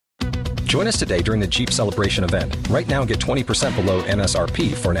Join us today during the Jeep Celebration event. Right now, get 20% below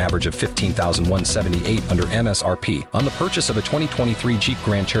MSRP for an average of $15,178 under MSRP on the purchase of a 2023 Jeep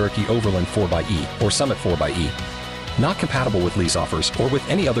Grand Cherokee Overland 4xE or Summit 4xE. Not compatible with lease offers or with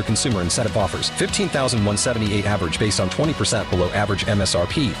any other consumer incentive offers. $15,178 average based on 20% below average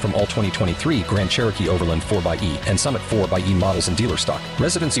MSRP from all 2023 Grand Cherokee Overland 4xE and Summit 4xE models in dealer stock.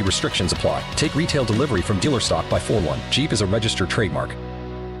 Residency restrictions apply. Take retail delivery from dealer stock by 4/1. Jeep is a registered trademark.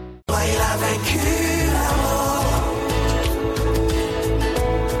 Il a vaincu la mort.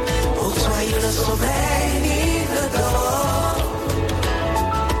 Pour toi il ne sommeille ni ne dort.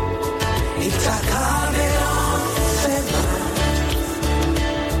 Il t'a gravé dans ses mains.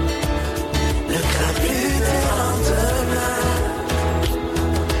 Ne crains plus des lendemains.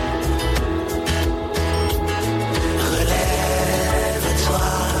 Relève-toi,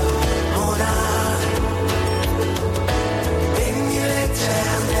 mon âme. Bénis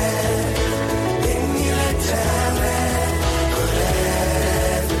l'Éternel.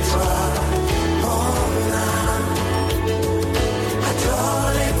 Relève-toi, mon âme, adore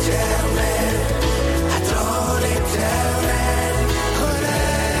l'Éternel, adore l'Éternel.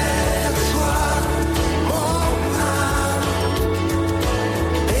 Relève-toi, mon âme,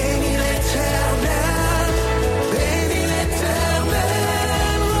 bénis l'Éternel, bénis l'Éternel.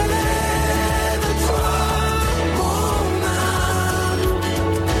 Relève-toi, mon âme,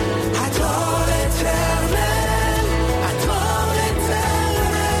 adore l'Éternel.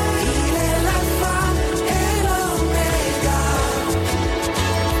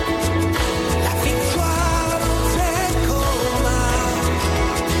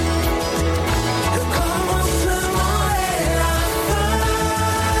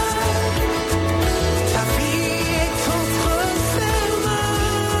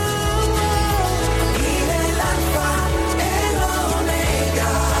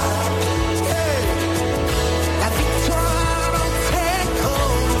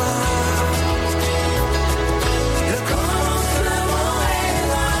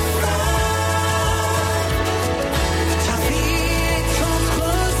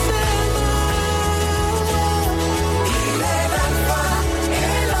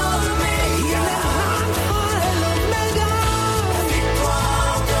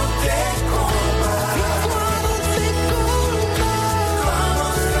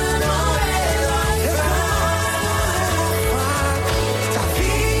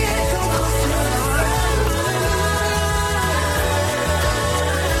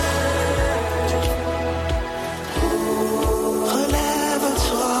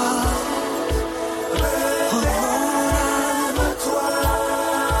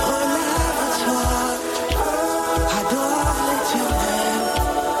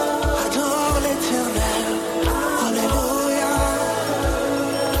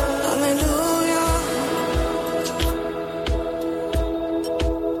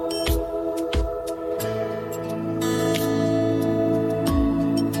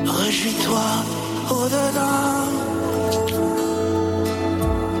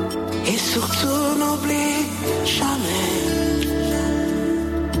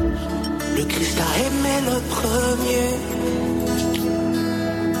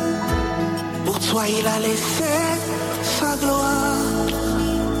 Il a laissé sa gloire.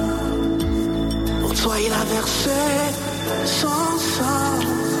 Pour toi il a versé son sang.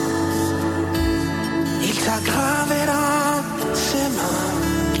 Il t'a gravé dans ses mains.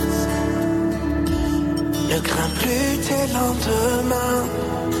 Ne crains plus tes lendemains.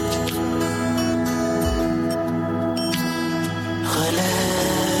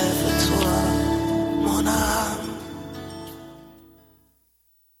 Relève-toi, mon âme.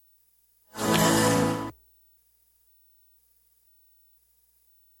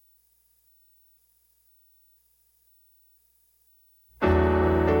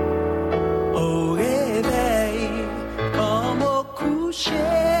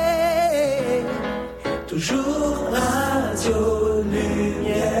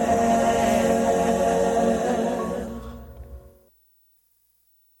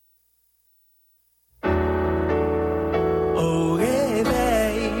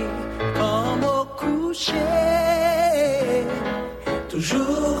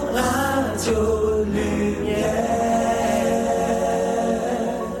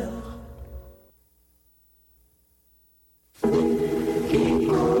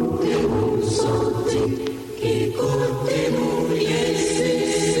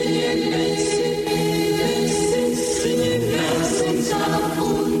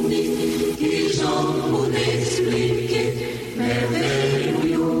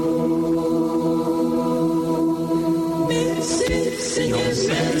 Seigneur,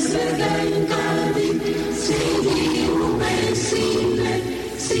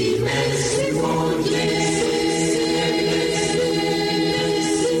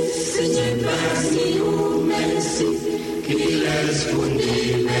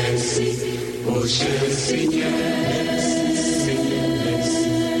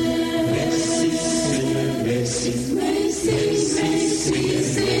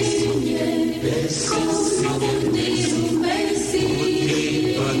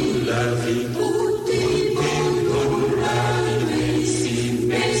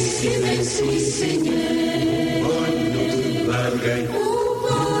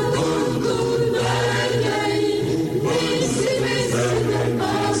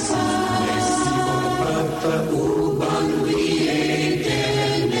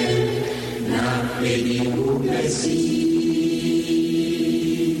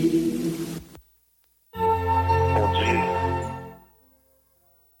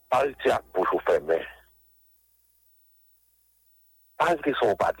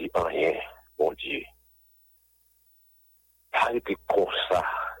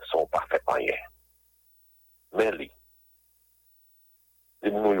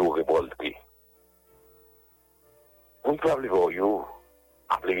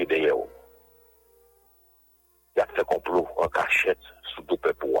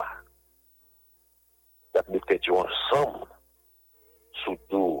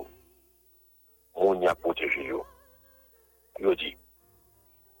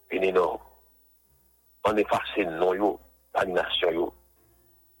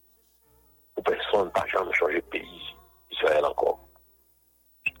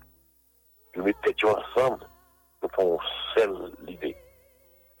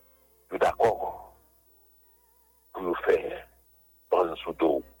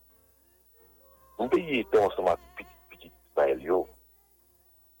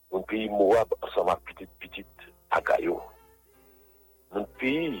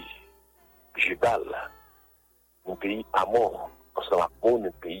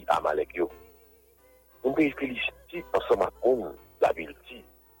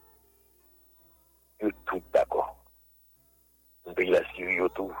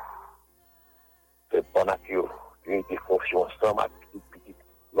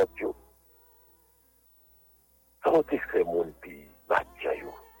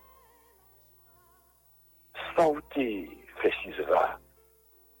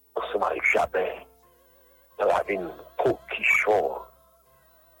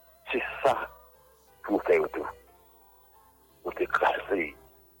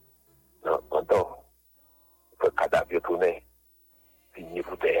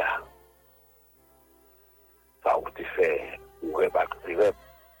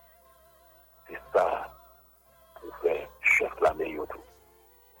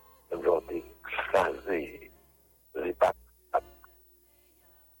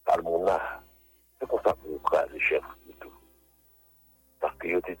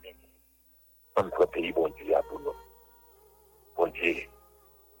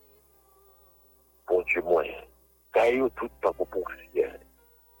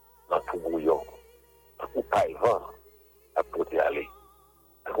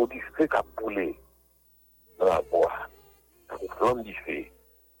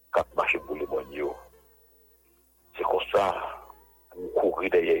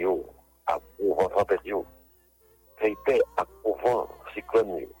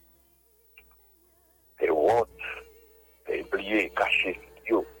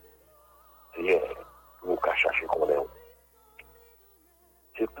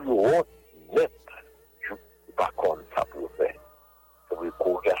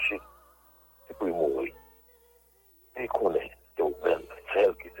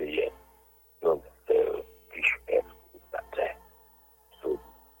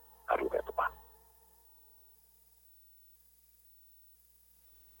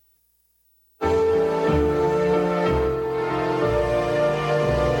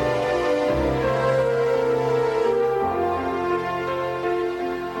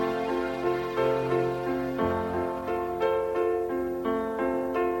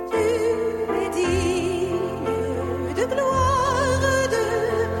 De gloire,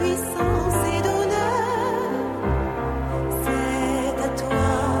 de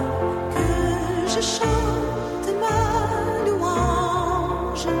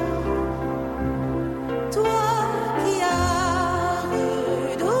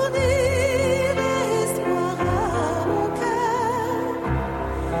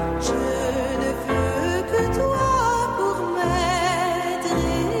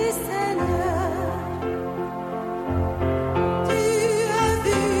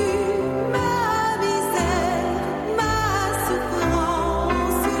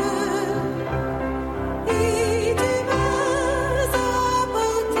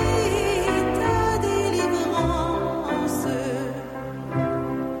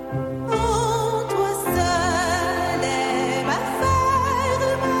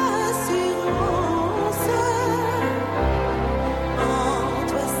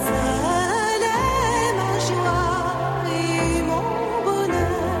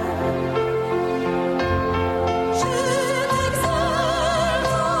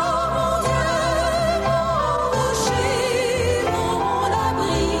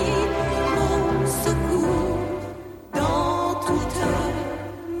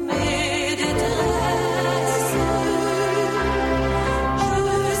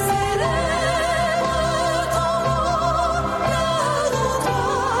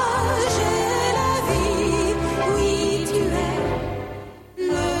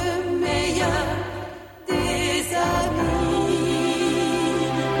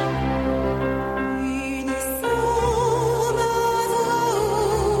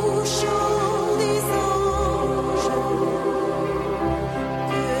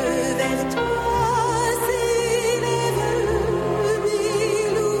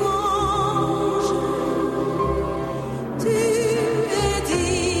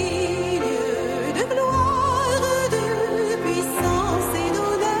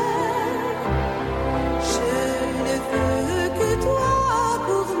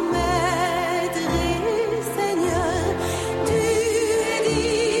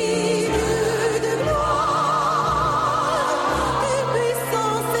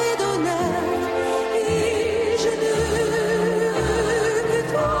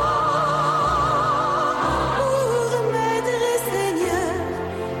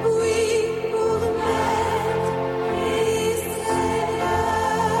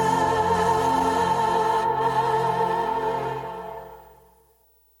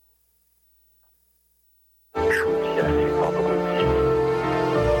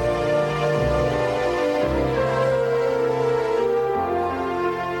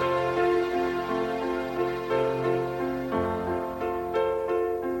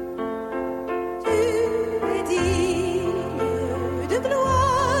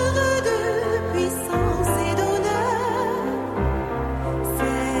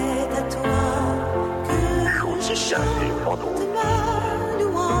c'est vendredi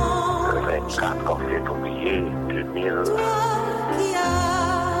 24 février 2023.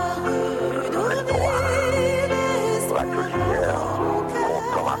 La Julière,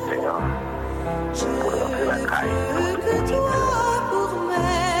 Rencontre Matinale, pour rentrer la caille, tout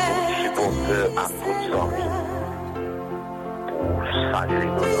supporter à toutes amis, pour saluer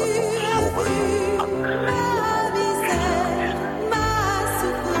nos noms, sauver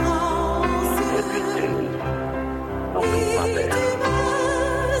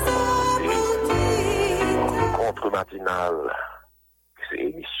Rencontre matinale, c'est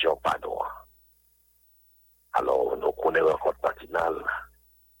émission pas droit. Alors, nous connaissons rencontre matinale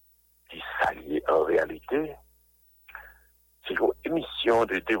qui s'allie en réalité. C'est une émission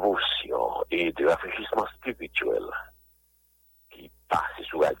de dévotion et de rafraîchissement spirituel qui passe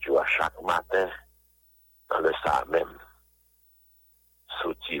sur la radio à chaque matin dans le soir même.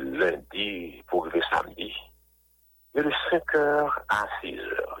 Sorti lundi pour le samedi, et de 5h à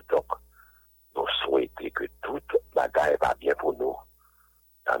 6h. Donc, nous souhaitons que toute la bagaille va bien pour nous.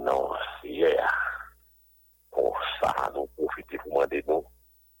 Annonce hier. Pour ça, nous profitons pour demander nous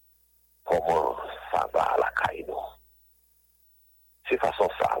comment ça va à la caille nous. C'est façon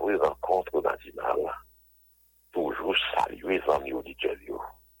ça, oui, rencontre matinale, toujours saluer les amis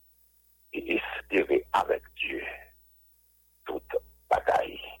auditeurs et espérer avec Dieu toute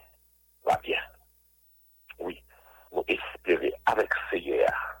bagaille va bien. Oui, nous espérer avec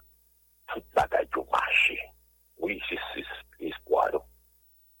Seigneur toute bagaille du marché. Oui, c'est espoir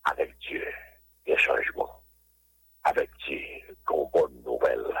avec Dieu, des changements. Avec Dieu, une bonne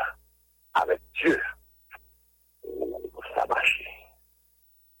nouvelle. Avec Dieu, ça marche.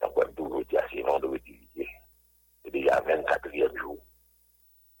 Donc, comme aujourd'hui, c'est vendredi, c'est déjà 24e jour,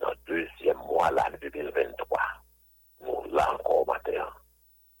 dans le deuxième mois, l'année 2023. Nous, là encore, matin,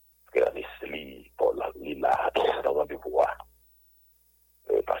 parce que l'année, pour l'année, là, dans rendez-vous,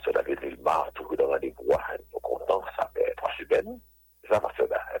 parce que David Villemar, toujours dans rendez-vous, nous comptons, ça fait 3 semaines. Ça va faire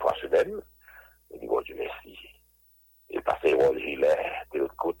 3 semaines. Au niveau du Messie. Et passer au gilet de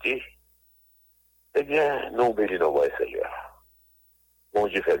l'autre côté, eh bien, nous bénissons notre Seigneur. Mon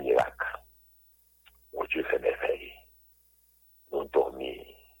Dieu fait miracle. Mon Dieu fait merveille. Nous dormir,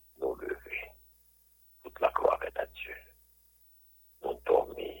 nous lever. Toute la gloire est à Dieu. Nous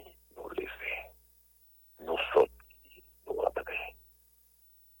dormir, nous lever. Nous sortir, nous rentrer.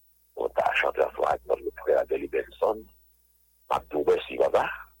 On t'a chanté à soi avec notre frère Adélie Benson. Abdou Bessi, là-bas.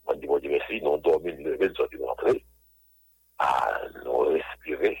 On dit, mon Dieu, merci, nous dormir, nous lever, nous sortir, nous rentrer. À nous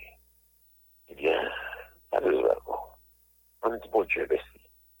respirer, eh bien, ça nous va. On dit, bon Dieu, merci.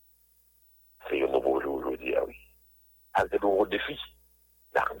 C'est un nouveau jour aujourd'hui, oui. Avec de nouveaux défis.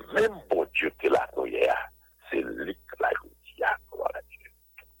 Le même bon Dieu que là, nous hier, c'est lui qui l'a dit, voilà Dieu.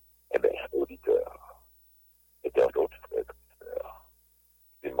 Eh bien, auditeurs, et d'autres frères,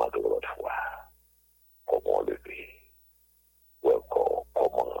 demandons l'autre fois, comment lever, ou encore,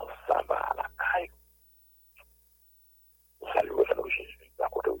 comment ça va à la caille. Nous saluons le Jésus, à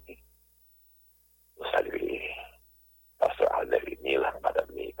côté de nous. Nous saluons Pasteur Arnel Emile, Madame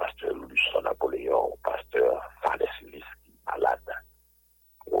Pasteur Luçon Napoléon, Pasteur Fanès Liski, malade,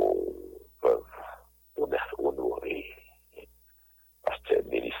 au veuve Honoré, Pasteur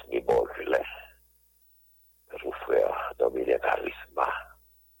Mélis Nébol Villain, notre frère Dominique Charisma.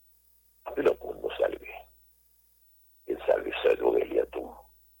 Puis le monde nous salue. Il salue Sœur Aurélie tout,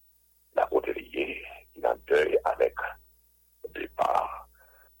 la Rodelier, qui a deuil avec départ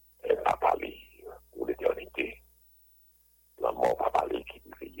et Papali pour l'éternité. La mort Papali qui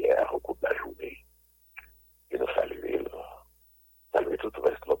vivait hier au cours de la journée. Et nous saluer tout le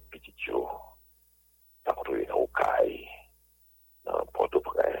reste de notre petit jour. Ça retrouve dans Okaï, dans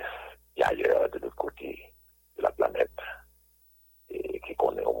Port-au-Prince, et ailleurs de l'autre côté de la planète. Et qui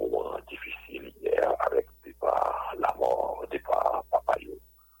connaît un moment difficile hier avec départ, la mort, départ Papayou,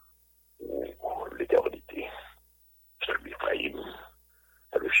 ou l'éternité. Salut Ephraim,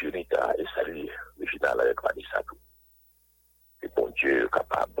 salut Fiorita et salut le final avec Vanessa. Et bon Dieu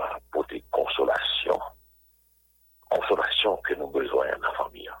capable d'apporter consolation que nous avons besoin dans la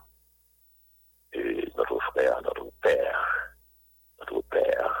famille. Et notre frère, notre père,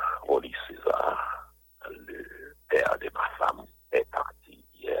 Rolly César, le père de ma femme, est parti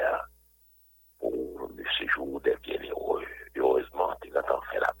hier pour le séjour des bienheureux. Heureusement, il a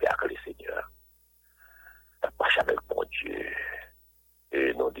fait la paix avec le Seigneur. Il a marché avec mon Dieu.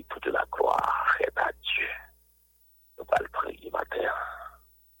 Et nous dit toute la gloire est à Dieu. Nous allons prier matin.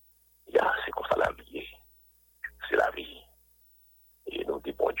 C'est comme ça la vie. C'est la vie. Et nous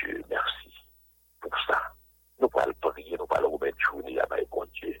dit bon Dieu, merci pour ça. Nous allons prier, nous allons remettre journée à bon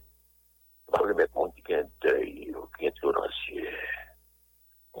Dieu.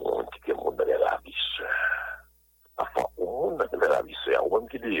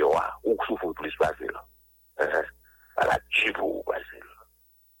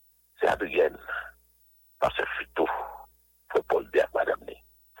 Adrienne, Pasteur Fito, Frère Paul Biak, Madame Né,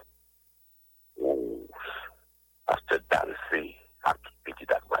 ou Pasteur Dalcé, à toute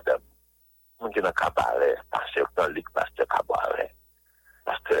petite avec Madame, on dit dans Cabaret, Pasteur Tanlik, Pasteur Cabaret,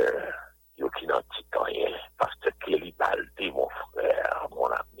 Pasteur Yokina Titanien, Pasteur Kelly Baldi, mon frère, mon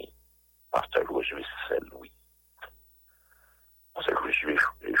ami, Pasteur Louis Saint-Louis, Pasteur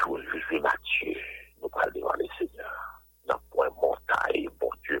Louis Mathieu, nous parlons devant les seigneurs, dans le point montagne,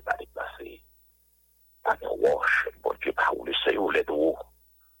 bon Dieu, pas déplacer, pas de wash, bon Dieu, pas où le Seigneur, les dos,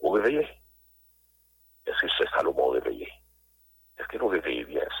 vous réveillez? Est-ce que c'est Salomon réveillé? Est-ce que nous réveillons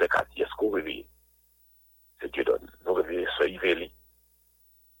bien? C'est Cathy, est-ce qu'on réveille? C'est Dieu donne. Nous réveillons, c'est Yvéli.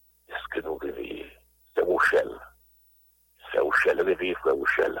 Est-ce que nous réveillons? C'est Rochelle. C'est Rochelle, réveillez frère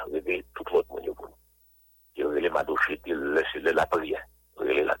Rochelle, réveillez tout votre monde. Il réveille Madouché, il laisse la prière.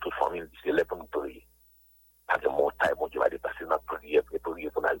 Réveillez la toute famille, c'est là pour nous prier. Pas de montagne, mon Dieu va dépasser notre prière, prier pour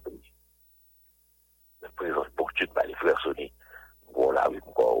nous prier. La présence pour Dieu, les frères Sonny. Voilà, oui,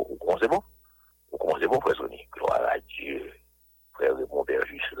 vous commencez bon? Vous commencez bon, frère Sonny? Gloire à Dieu. Frère Raymond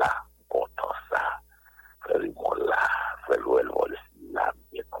Bergis là, content ça. Frère Raymond là, frère Joël Vol là,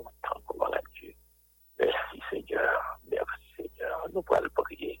 bien content, gloire à Dieu. Merci Seigneur, merci Seigneur. Nous pourrons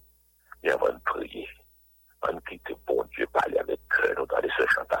prier. Bien avant de prier. On quitte bon Dieu, parler avec cœur, nous allons se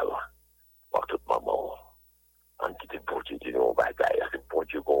chanter avant. Pour toute maman. On quitte bon Dieu, dit nous bagaille, c'est bon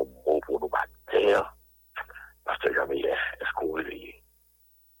Dieu qu'on mot pour nous battre. Pasteur Jamais, est-ce qu'on réveille?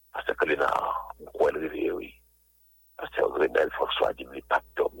 Pasteur Lénard, on croit le réveiller, oui. Pasteur Renel, François, dit, mais pas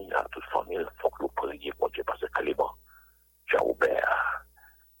dormir à toute famille, il faut que nous prions pour Dieu, Pasteur Clément, Jean-Robert,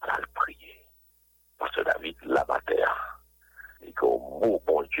 on a le prier. Pasteur David, la matière, il y a un mot,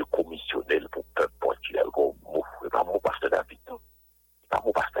 bon Dieu, commissionnel pour le peuple, bon Dieu, il y a un mot, et pas mon Pasteur David, c'est pas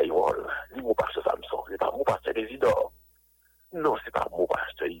mon Pasteur Yol, ni mon Pasteur Samson, c'est pas mon Pasteur Désidor. Non, c'est pas mon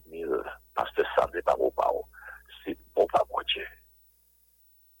Pasteur Emile, Pasteur Sam, c'est pas mon parent, c'est mon papa, mon Dieu.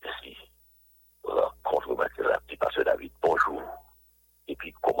 Merci. Rencontre Matinale, petit Pasteur David, bonjour. Et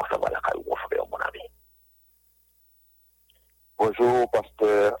puis, comment ça va la caille, mon frère, mon ami? Bonjour,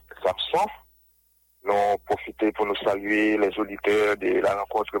 Pasteur Samson. Nous profitons pour nous saluer les auditeurs de la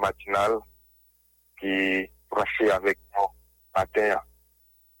rencontre matinale qui branchent avec nous matin.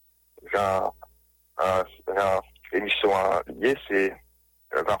 Genre, émission en lié, c'est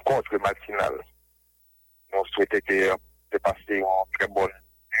rencontre matinale. Nous souhaitons que vous passiez une très bonne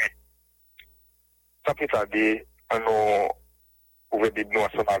nuit. Sans plus tarder, nous pouvons dire nous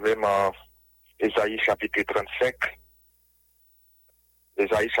ensemble avec Ésaïe chapitre 35.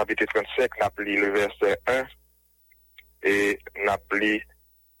 Ésaïe chapitre 35, nous appelons le verset 1 et nous appelons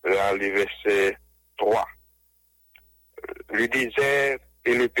le verset 3. Le désert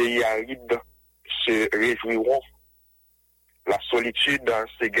et le pays aride se réjouiront. La solitude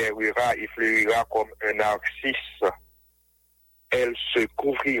s'éguerrira et fleurira comme un narcisse. Elle se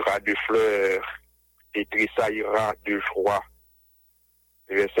couvrira de fleurs et tressaillira de joie.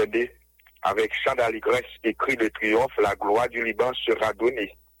 Verset 2. Avec chant d'allégresse et cri de triomphe, la gloire du Liban sera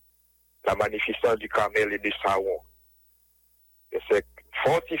donnée. La magnificence du Carmel et de Saron. Verset.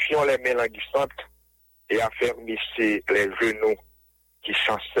 Fortifions les mains languissantes et affermissez les genoux qui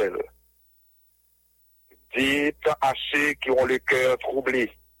chancellent. Dites à ceux qui ont le cœur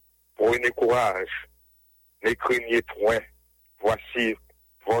troublé, prenez courage, ne craignez point, voici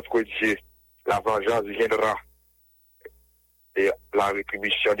votre Dieu, la vengeance viendra, et la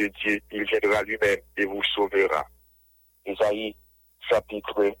rétribution de Dieu, il viendra lui-même et vous sauvera. Isaïe,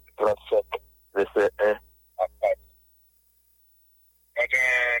 chapitre 37, verset 1 à 4.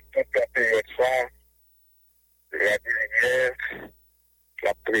 Pendant toute la période ça, la lumière,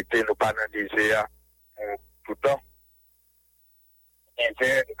 la traité nous pas dans le désert pour tout le temps. Le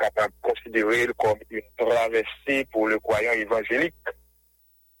désert, nous sommes capables de considérer comme une traversée pour le croyant évangélique.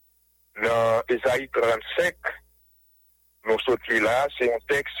 Dans Isaïe 35, nous sortis là, c'est un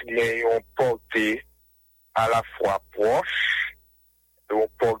texte qui a une portée à la fois proche et une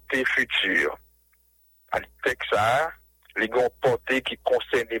portée future. Le texte a une portée qui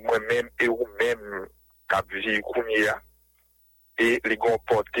concerne moi-même et vous-même, et les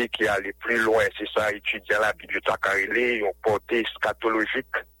portées qui allaient plus loin, c'est ça, étudier la bibliothèque, une portée scatologique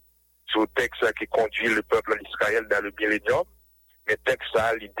sur le texte qui conduit le peuple d'Israël dans le millénium, mais le texte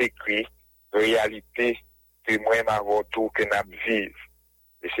a décrit réalité que moi-même avant tout que nous vivons.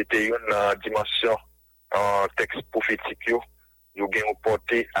 Et c'était une dimension en texte prophétique, il y a une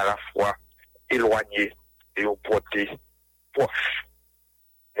portée à la fois éloignée et une portée proche.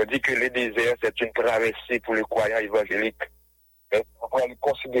 On dit que le désert, c'est une traversée pour les croyants évangéliques. Mais on va le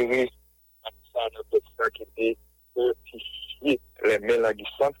considérer ça dans le texte qui était fortifier les mains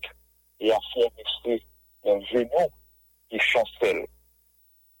languissantes et affermissez les genoux qui chancellent.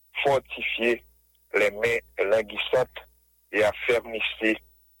 Fortifiez les mains languissantes et affermissez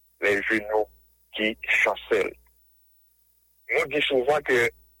les genoux qui chancellent. On dit souvent que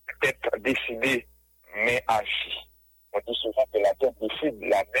tête décidée, mais agit. On dit souvent que la tête décide,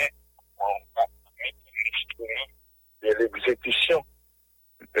 la main, on va mettre l'instrument de l'exécution,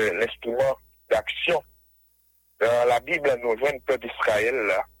 l'instrument d'action. Dans la Bible, nous voyons le peuple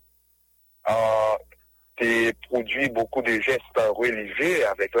d'Israël qui produit beaucoup de gestes religieux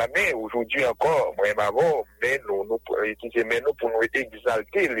avec la main. Aujourd'hui encore, moi et maman, mais nous utilisons mes nous pour nous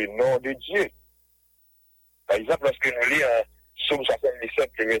exalter le nom de Dieu. Par exemple, lorsque nous lisons Psaume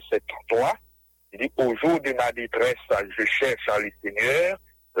 77, verset 3, il dit, au jour de ma détresse, je cherche en le Seigneur,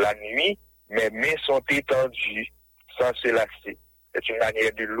 la nuit, mes mains sont étendues sans se lasser. C'est une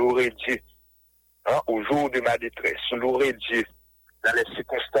manière de louer Dieu. Au jour de ma détresse, louer Dieu dans les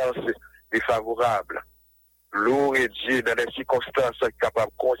circonstances défavorables. Louer Dieu dans les circonstances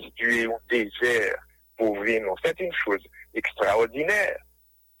capables de constituer un désert pour vivre. C'est une chose extraordinaire.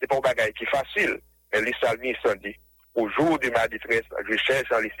 C'est pas un bagage qui est facile. Mais les psalmistes ont dit, au jour de ma détresse, je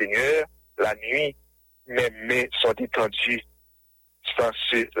cherche en le Seigneur, la nuit, mes mains sont étendues sans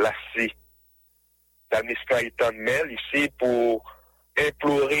se lasser. Psalmiste est en mail ici pour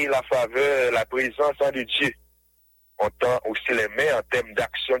implorer la faveur, la présence de Dieu. On tend aussi les mains en termes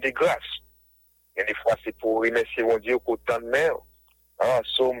d'action de grâce. Et des fois, c'est pour remercier mon Dieu qu'au temps de mer.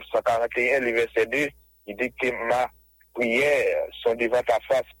 Psaume 141, le verset 2, il dit que ma prière sont devant ta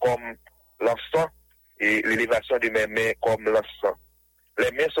face comme l'encens et l'élévation de mes mains comme l'encens.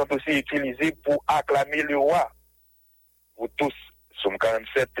 Les mains sont aussi utilisées pour acclamer le roi. Vous tous, Psaume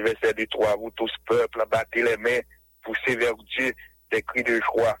 47, verset 2, 3, vous tous, peuple, battez les mains, poussez vers Dieu des cris de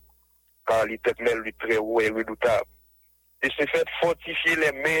joie, car l'Éternel lui très haut et redoutable. Et ce fait, fortifier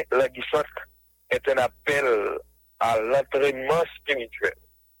les mains languissantes est un appel à l'entraînement spirituel.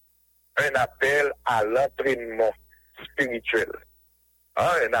 Un appel à l'entraînement spirituel.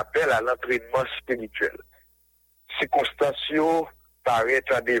 Un appel à l'entraînement spirituel. Circonstances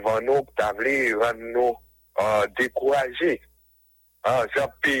paraissent devant nous, t'avler rendre nous découragés.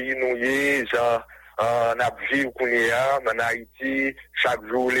 Genre pays nous genre en vivre qu'on y a, en Haïti, chaque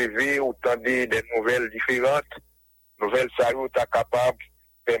jour levé, autant des nouvelles différentes. Nouvelles ça y est capable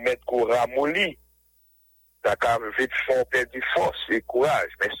de permettre qu'on ramollit. T'as capable vite faire perdre du force et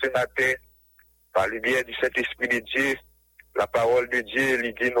courage. Mais ce matin, par le biais du Saint-Esprit de Dieu, la parole de Dieu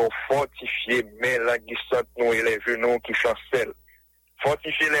lui dit nous fortifier mains languissantes nous et les genoux qui chancellent.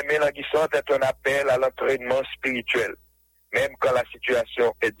 Fortifier les mains languissantes est un appel à l'entraînement spirituel. Même quand la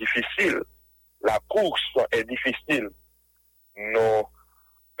situation est difficile, la course est difficile. Nos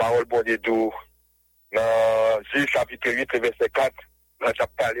paroles bon Dieu dans Juge chapitre 8, verset 4, on a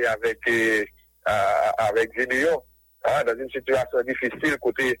parlé avec Gédéon, dans une situation difficile,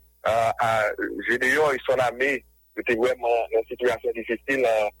 côté Gédéon et son armée, c'était vraiment une situation difficile.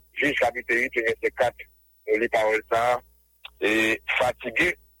 Juge chapitre 8, verset 4, on lit parole ça, et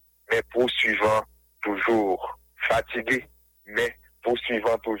fatigué, mais poursuivant toujours. Fatigué, mais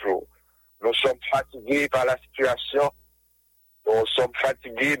poursuivant toujours. Nous sommes fatigués par la situation, nous sommes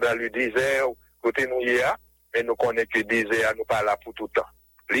fatigués dans le désert, côté nous y a, mais nous connaissons que le désert nous pas là pour tout le temps.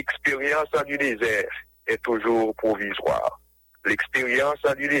 L'expérience du désert est toujours provisoire. L'expérience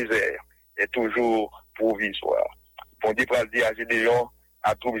du désert est toujours provisoire. On dit pas le dire à Gédéon,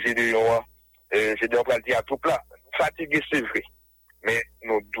 à tout Gédéon, Gédéon pas le dire à tout plat. Nous fatigués, c'est vrai, mais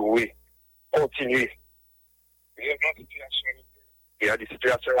nous devons continuer. Il y a des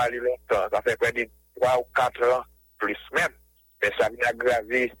situations à aller longtemps, ça fait près de 3 ou 4 ans, plus même, mais ça vient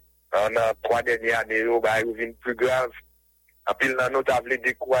aggraver. En 3 dernières années, il vient plus grave. En pile, nous avons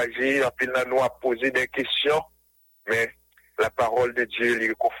découragé, en pile, nous avons posé des questions, mais la parole de Dieu,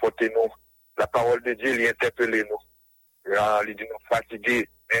 lui conforte nous. La parole de Dieu, lui interpelle nous. Il dit nous fatigués,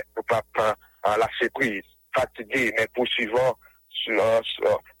 mais nous ne pas lâcher prise. Fatigués, mais poursuivant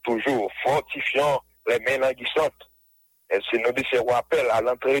toujours, fortifiant les mains languissantes. Et c'est nous de ce rappel à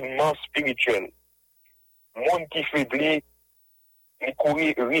l'entraînement spirituel. Monde qui faiblit, il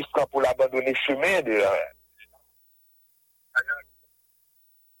courir risque pour l'abandonner chemin de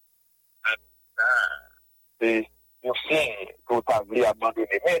c'est un signe que vous pas voulu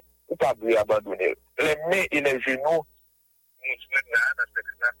abandonner, mais vous pas voulu abandonner. Les mains et les genoux,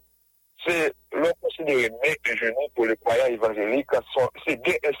 c'est le considérer mains et genoux pour les croyants évangéliques, c'est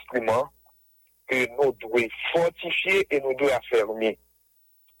des instruments que nous devons fortifier et nous devons affermir.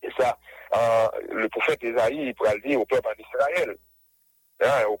 Et ça, le prophète Isaïe, il pourra le dire au peuple d'Israël.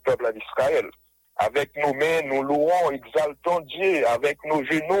 Au peuple d'Israël. Avec nos mains, nous louons, exaltons Dieu. Avec nos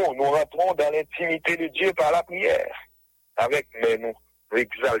genoux, nous rentrons dans l'intimité de Dieu par la prière. Avec mes nous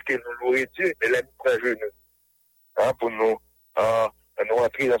exalter, nous louer Dieu, mais les genoux. Pour nous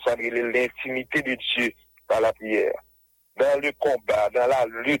entrer dans l'intimité de Dieu par la prière. Dans le combat, dans la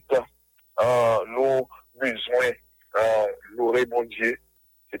lutte, nous besoin louer mon Dieu.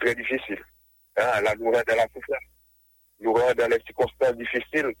 C'est très difficile. La louer dans la souffrance, louer dans les circonstances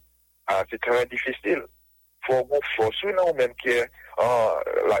difficiles. C'est très difficile. Il faut avoir force, non, même que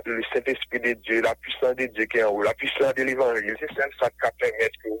le Saint-Esprit de Dieu, la puissance de Dieu qui est en haut, la puissance de l'Évangile, c'est ça qui va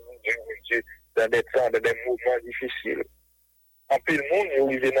permettre que vous, Dieu, dans des temps, dans des moments difficiles. En pile monde, ils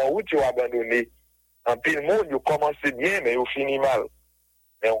arrivent dans où tu as abandonné. En pile monde, ils commencent bien, mais ils finissent mal.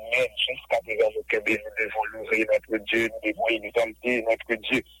 Mais au moins, jusqu'à présent, nous devons louer notre Dieu, nous devons exalter notre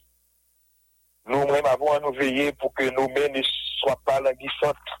Dieu. Nous-mêmes avons à nous veiller pour que nos mains ne soient pas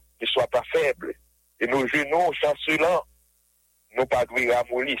languissantes, ne soient pas faibles. Et nos genoux chancelants, nous pas doués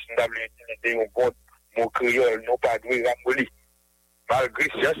ramollis. Si nous avons utilisé un bon mot créole, nous pas doués ramollis. Malgré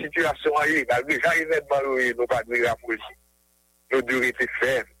cette situation, malgré chaque événement, nous pas doués ramollis. Nous devons être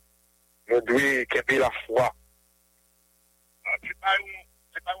fermes. Nous devons camper la foi. C'est pas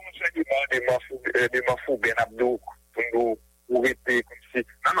un sentiment de m'en ben abdo pour nous rester comme si.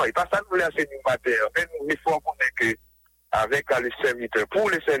 Non, il n'est pas ça nous laisser nous matin. Mais il faut connaître que avec les serviteurs, pour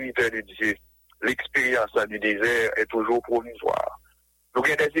les serviteurs de Dieu, l'expérience du désert est toujours provisoire. Nous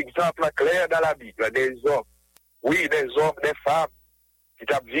avons des exemples clairs dans la Bible, des hommes, oui, des hommes, des femmes, qui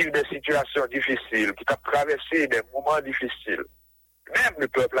vivent des situations difficiles, qui traversé des moments difficiles. Même le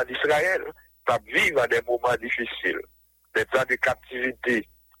peuple d'Israël vivre des moments difficiles, des temps de captivité,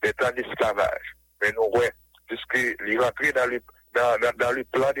 des temps d'esclavage. Mais nous, ouais, puisqu'il est rentré dans le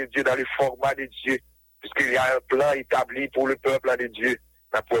plan de Dieu, dans le format de Dieu, puisqu'il y a un plan établi pour le peuple de Dieu,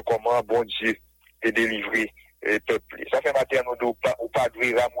 pour comment bon Dieu est délivré le peuple. Ça fait matin, nous ne pas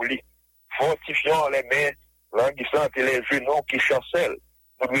de ramolli, fortifiant les mains languissantes et les genoux qui chancellent.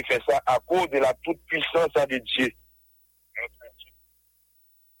 Nous devons faire ça à cause de la toute puissance de Dieu.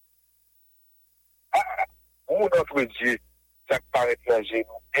 Pour notre Dieu, ça paraît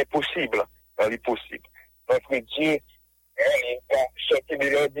impossible dans l'impossible. Notre Dieu est sorti de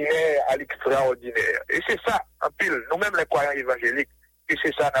l'ordinaire à l'extraordinaire. Et c'est ça, en pile, nous-mêmes les croyants évangéliques, et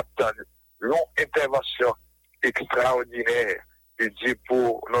c'est ça n'attend longue intervention extraordinaire de Dieu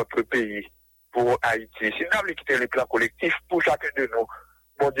pour notre pays, pour Haïti. Si nous avons quitté le plan collectif, pour chacun de nous,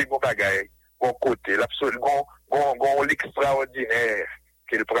 bon Dieu, bon bagaille, bon côté, l'absolument, bon l'extraordinaire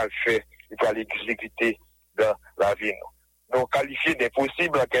qu'il pourra faire, il pourra l'exécuter dans la vie. Nous qualifier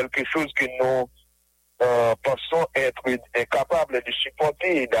d'impossible à quelque chose que nous pensons être incapables de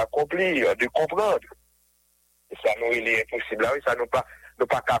supporter, d'accomplir, de comprendre. Et ça nous est impossible. Oui, ça nous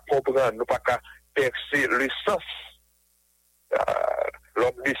pas qu'à comprendre, nous pas qu'à percer le sens.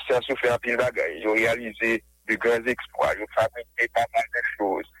 L'homme de science fait un pile bagaille. Ils ont réalisé de grands exploits, ils ont fabriqué pas mal de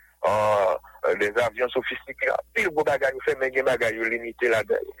choses. Des avions sophistiqués. Pile beau bagaille, ils fait même des bagailles, ils ont limité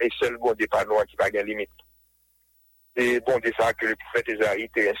là-dedans. Et seul bon Dieu pas noir qui va gagner limite. Et bon Dieu ça que le prophète Isaïe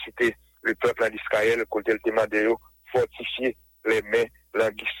a incité le peuple d'Israël, côté le témoin de eux, fortifier les mains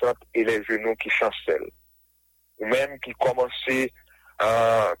languissantes et les genoux qui chancellent. Ou même qui commençaient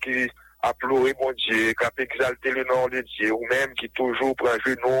à pleurer mon Dieu, qui a exalté le nom de Dieu, ou même qui toujours prend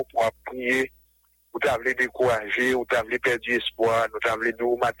genou pour prier, ou t'avez découragé, ou t'avez perdu espoir, ou t'avez dit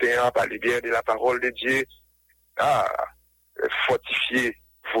au matin, parler bien de la parole de Dieu. Fortifiez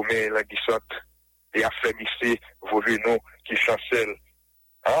vos mains languissantes et affermissez vos genoux qui chancellent.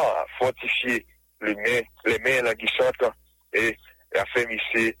 Fortifiez les mains languissantes et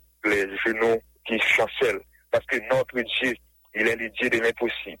affermissez les genoux qui chancellent. Parce que notre Dieu, il est le Dieu de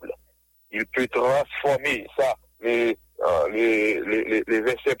l'impossible. Il peut transformer ça. Les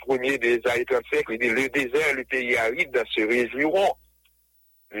versets premiers d'Ésaïe 35, il dit, le désert et le pays aride se réjouiront.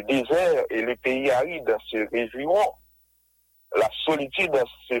 Le désert et le pays aride se réjouiront. La solitude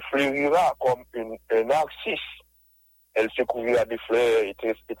se fleurira comme un narcisse. Elle se couvrira de fleurs et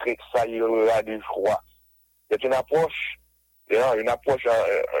tressaillera de joie. C'est une approche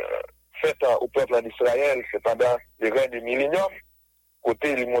faite au peuple d'Israël, c'est pendant les règnes du millénium.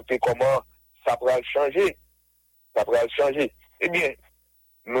 Côté, il montrer comment ça pourra changer. Ça pourra changer. Eh bien,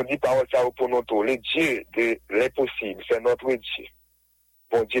 nous dit parole ça pour nous tous. Le Dieu de l'impossible, c'est notre Dieu.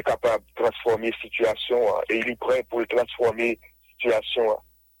 Bon Dieu capable de transformer la situation, et il est prêt pour transformer la situation.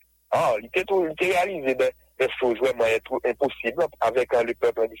 Il était réalisé des choses vraiment impossibles avec le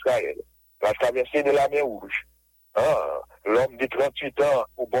peuple d'Israël. La traversée de la mer Rouge. L'homme de 38 ans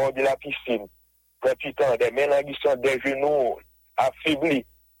au bord de la piscine. 38 ans, des mains languissantes, des genoux affaiblis.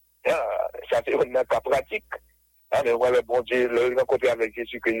 Ça c'est un cas pratique. Mais voilà, bon Dieu, le rencontrer avec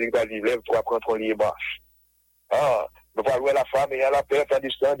Jésus, que il va dire, lève-toi, prends ton lit et marche. Nous allons voir la femme et à la perte à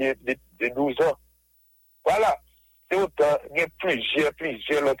distance de 12 ans. Voilà. C'est autant, il y a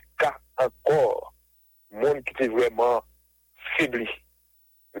plusieurs autres cas encore. Monde qui était vraiment faibli.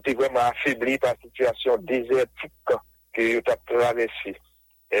 Qui était vraiment affaibli par la situation désertique que vous avez traversée.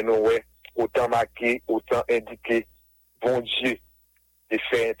 Et nous, ouais, autant marqué, autant indiqué, bon Dieu, de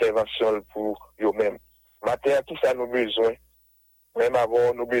faire intervention pour eux-mêmes. Matin, tout ça, nous besoin. Même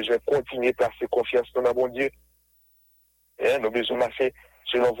avant, nous besoin de continuer à placer confiance dans bon Dieu. Nous besoin de marcher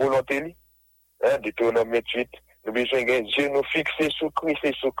selon volonté. Deutéronome 28. Nous besoin de Dieu nous fixer sur Christ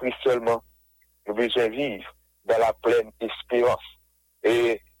et sur Christ seulement. Nous besoin de vivre dans la pleine espérance.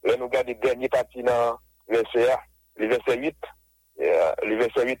 Et là, nous regardons le dernier partie dans le verset 8. Le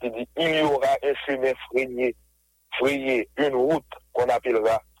verset 8, il dit, il y aura un chemin frayé, une route qu'on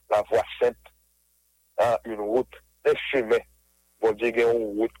appellera la voie sainte. Une route, un chemin. Bon Dieu, il y a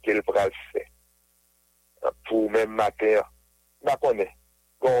une route qu'elle pourra le faire. Pour même matin, on connaît.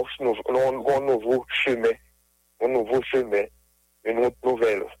 Un nouveau chemin, une route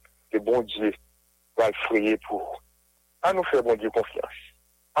nouvelle que bon Dieu va le frayer pour. À nous faire bon Dieu confiance.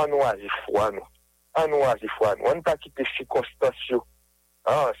 À nous agir foi, nous. À nous agir foi, nous. On ne pas quitter circonstances,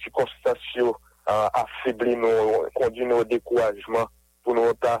 affaiblir nous, conduire nos découragements, pour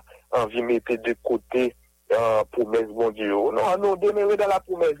nous envie de mettre de côté, promesse bon Dieu. Non, nous demeurer dans la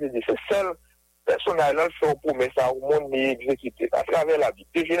promesse de Dieu. C'est celle, personnel, là, fait une promesse à un monde exécuté à travers la Bible.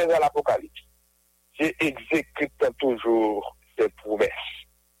 De Genèse à l'Apocalypse. Dieu exécute toujours ses promesses.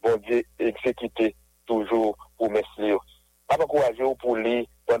 Bon Dieu exécute toujours promesses. Pas encourager pour lire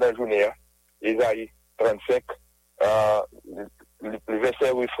pendant la journée, Isaïe 35, le verset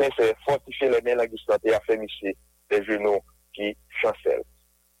refrain, c'est fortifier les mains languissantes et affermir les genoux qui chancellent.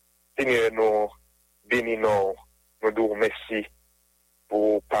 Seigneur, nous bénissons, nous disons merci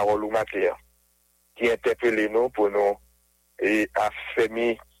pour parole ou matière qui interpelle nous pour nous et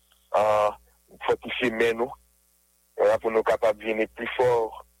affermir, fortifier les mains nous, pour nous capables de venir plus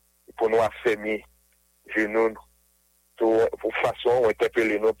fort, pour nous affermir genoux, pour façon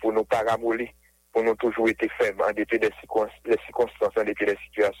interpeller nous, pour nous paramoler, pour nous toujours être fermes en dépit des circonstances, en dépit des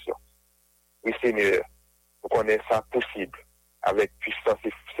situations. Oui, Seigneur, nous connaissons ça possible avec puissance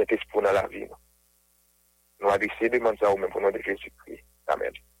et cet espoir dans la vie. Nous avons décidé de demander ça au même pour nom de Jésus-Christ.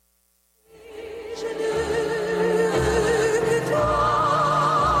 Amen. Je ne veux que toi.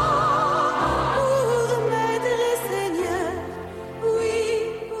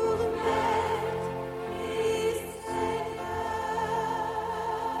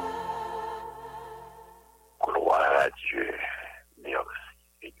 Dieu, merci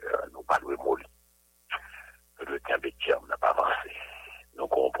Seigneur, nous pas nous mollir. Le temps de Dieu n'a pas avancé. Nous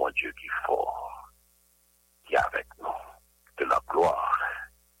comprenons Dieu qui est fort, qui est avec nous. De la gloire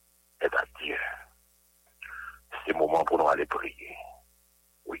est à Dieu. C'est le moment pour nous aller prier.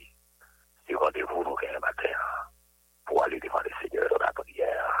 Oui, c'est rendez-vous nous un matin pour aller devant le Seigneur dans la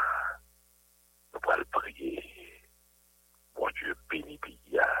prière. Nous allons prier. Mon Dieu, béni,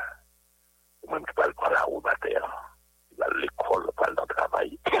 pia. Ou même qui parle par la route matin. À l'école, on parle dans le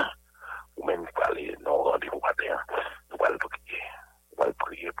travail, ou même parler dans le rendez-vous matin, nous allons prier. Nous allons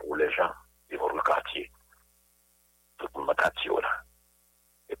prier pour les gens de votre quartier. Tout le monde dans le quartier là.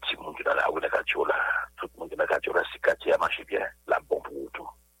 Les petits monde qui sont dans la rue dans le quartier là. Tout le monde qui est dans le quartier là, si le quartier a marché bien, là, bon pour tout.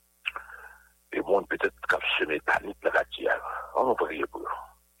 Les monde peut-être qui a semé panique dans le quartier là. On va prier pour eux.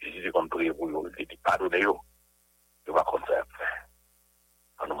 Jésus dit qu'on prie pour eux, il dit pardonnez-eux. Il va comme ça après.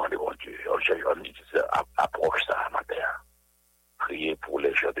 On nous demande, bon Dieu, on dit approche ça matin. Priez pour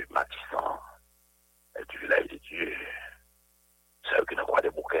les gens de Matissan, et du village de Dieu. Ceux qui n'ont pas de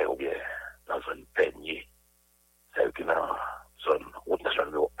bouquets ou bien dans une peignée. Ceux qui n'ont zone route nationale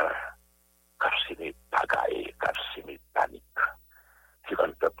numéro 1. Capsimé pagaille, capsimé panique. Si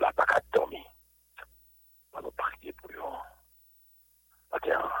le peuple n'a pas qu'à dormir, on nous prier pour eux.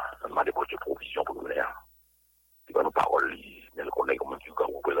 Matin, on demande pour Dieu provision pour nous. Il va nous parler, mais le collègue, comment tu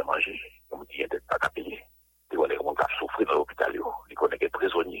peux manger, comme il y a des pas à payer. Il va comment tu souffrir dans l'hôpital, il connaît des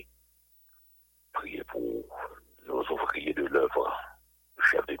prisonniers. Priez pour nos ouvriers de l'œuvre, le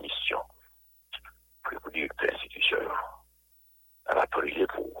chef de mission. Priez pour le directeur institution. Elle va prier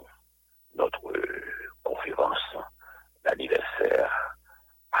pour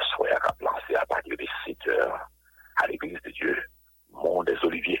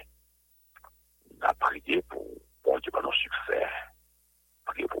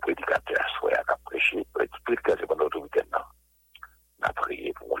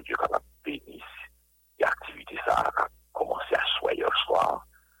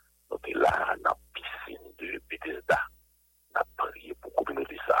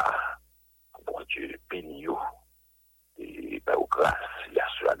grâce, il y a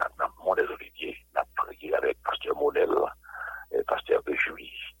ceux dans le monde des Oliviers, on a prié avec Pasteur Monel, et Pasteur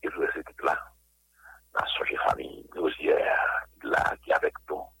Béjoui, et tout ce là. On a changé famille, Rosière, là, qui est avec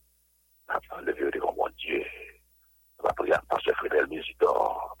nous. On a levé devant mon Dieu. On a prié avec Pasteur Frédéric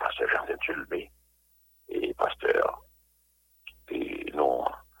Mésidor, Pasteur Jean Tulmé, et Pasteur, et non,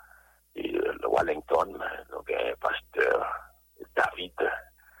 et Wellington, donc Pasteur David,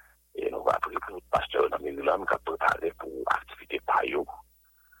 et nous va prier pour le pasteur dans Maryland qui a préparé pour l'activité Payo.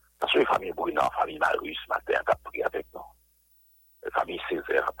 Parce que la famille Bruna, la famille Marius, ce matin, a prié avec nous. La famille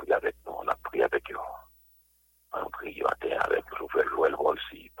Césaire a prié avec nous, on a prié avec eux. On a prié matin avec le frère Joël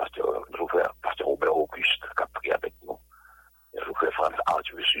Volsi, pasteur Robert Auguste qui a prié avec nous. Le frère Franz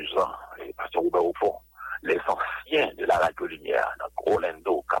Arthur Suzanne et pasteur Robert Aupont. Les anciens de la Radio Lumière, donc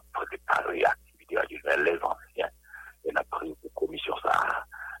Orlando, qui a préparé l'activité radiophonique, les anciens, et on a pris pour commission ça,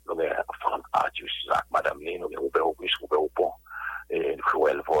 nous avons Franck Arthur, Madame Né, nous avons Robert Auguste, Robert Aupont, et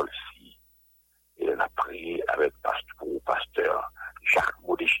Joël Volsi, et on a pris avec pasteur Jacques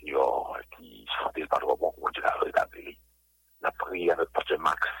Modé-Junior, qui sentait pas trop bon, on a rétabli. On a pris avec pasteur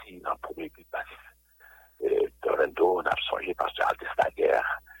Maxime, en premier but passif, et Orlando, on a changé pasteur Altestaguer,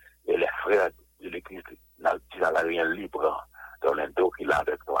 et les frères de l'église dans la rien libre d'Orlando qui est là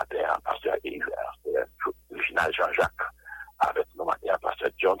avec nous à terre, pasteur Reginald Jean-Jacques, avec nous à terre, pasteur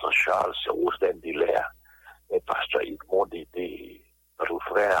Johnson Charles, Rosen Diller, et pasteur Yvon Dédé, notre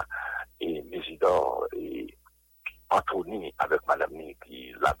frère, et Mésidor, et Anthony, avec madame Ni,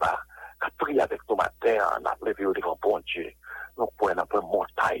 qui là-bas, a prié avec nous à terre, on a levé au devant bon Dieu. Nous pouvons un peu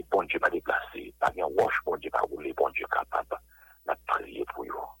montagne, bon Dieu m'a déplacé, pas bien wash, bon Dieu pas rouler, bon Dieu capable. On a prié pour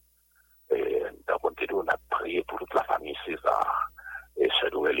vous. Et dans le on a prié pour toute la famille César et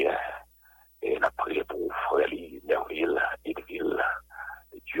Cédouélien. Et on a prié pour Frélie, Nerville, Edville,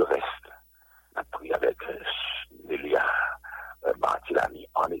 du reste. On a prié avec Nélia, Martilani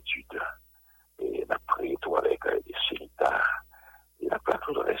en études. Et on a prié tout avec Célita. Et on a prié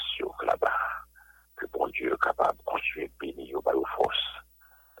tout le reste là-bas. Que bon Dieu est capable de continuer à bénir aux forces.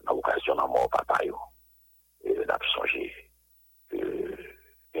 Dans l'occasion de mort, papa. Et on a songé.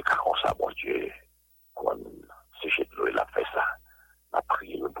 Et quand ça, bon Dieu, quand c'est de l'eau, il a fait ça. On a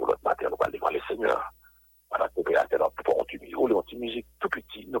prié pour l'autre matin, nous allons devant le Seigneur. On a coupé la terre pour une musique tout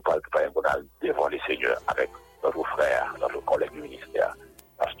petit, nous parlons devant le Seigneur avec notre frère, notre collègue du ministère,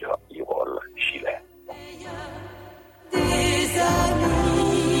 pasteur Irol Chilin. Des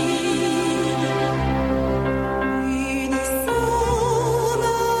amis.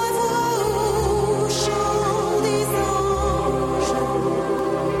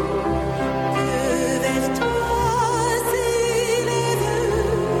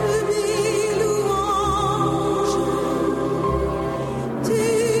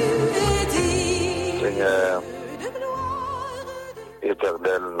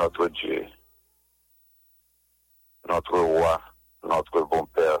 Éternel, notre Dieu, notre roi, notre bon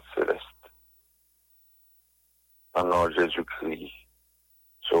Père céleste. En nom de Jésus-Christ,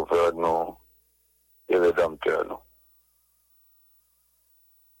 sauveur nous et rédempteur nous.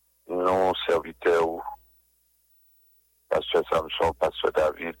 Nous, serviteurs, pasteur Samson, pasteur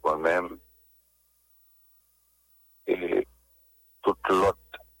David, moi-même, et toute l'autre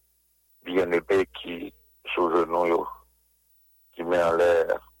bien-aimé qui sous genoux, qui met en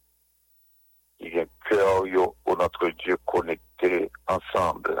l'air, qui vient cœur au notre Dieu connecté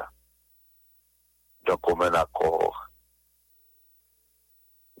ensemble, d'un commun accord,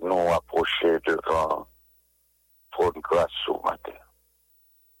 nous approcher devant trône grâce au matin.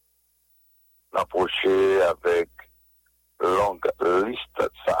 Approcher avec longue liste de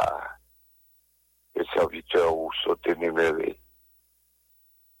ça, les serviteurs ou sont énumérés.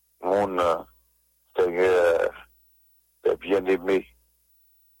 Mon Seigneur, des bien-aimés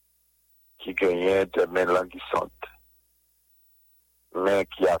qui gagnaient des mains languissantes, mais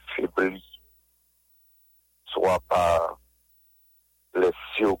qui affaiblit, soit par les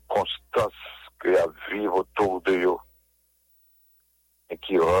circonstances qu'il y a vivre autour de eux, et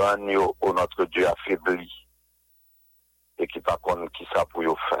qui rendent au notre Dieu affaibli, et qui par contre qui ça pour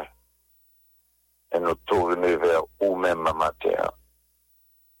eux faire. Et nous tourner vers nous-mêmes matin,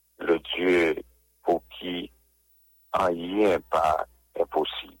 le Dieu pour qui rien pas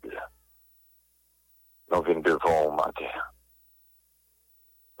impossible. Nous venons devant au matin.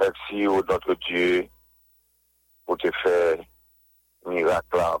 Merci au notre Dieu pour te faire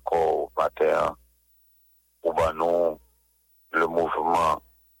miracle encore au matin, pour nous le mouvement,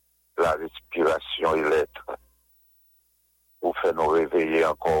 la respiration et l'être, pour faire nous réveiller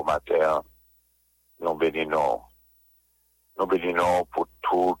encore au matin. Nous bénissons. Nous bénissons pour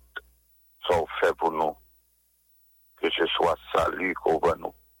tout ce qu'on fait pour nous. Que ce soit salut.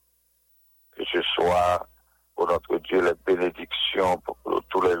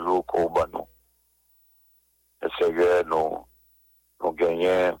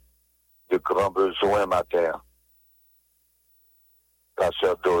 de grands besoins matin. La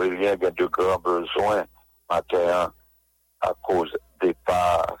sœur d'Aurélien a de grands besoins matin à cause des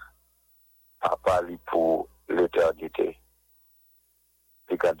parts papa li pour l'éternité.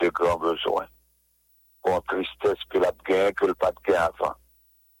 Il a de grands besoins. Pour tristesse que la gain que le pas de gain avant.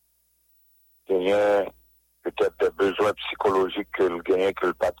 Il y a peut-être des besoins psychologiques que le gain que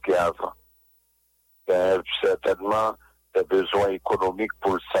le pas de gain avant. Il y a certainement des besoins économiques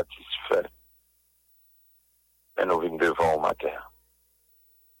pour le satisfaire. Mais nous venons devant au matin.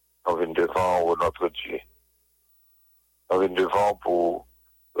 Nous venons devant notre Dieu. Nous venons devant pour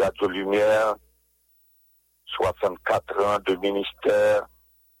Radio Lumière, 64 ans de ministère,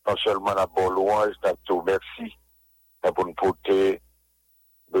 non seulement à bon louange, à tout merci, mais pour nous porter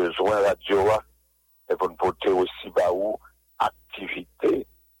besoin radio, et pour nous porter aussi baou activité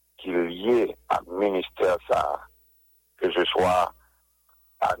qui est liée à ministère ça. Que je sois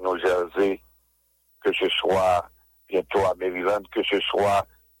à New Jersey, que je sois bientôt à Maryland, que je sois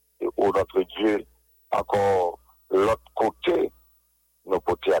au notre Dieu, encore l'autre côté, nos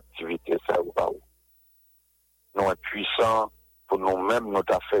côtés activités, ça ou pas où. Nous sommes puissants pour nous-mêmes,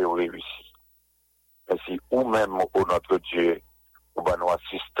 notre affaire réussie. Mais si nous-mêmes, au notre Dieu, ou ben nos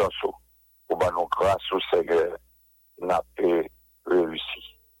assistance, ou ben nos grâces au Seigneur, n'a pas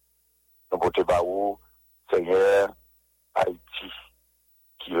réussi. Nous côté pas où, Seigneur, Haïti,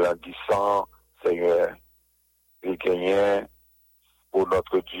 qui languissant, Seigneur, les gagnants, pour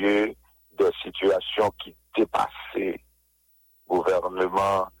notre Dieu, des situations qui dépassaient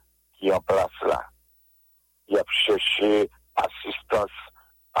gouvernement qui est en place là. Il a cherché assistance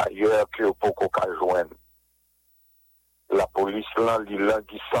ailleurs que pour qu'on joindre. La police là,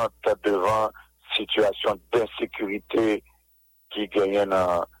 languissante devant situation d'insécurité qui gagne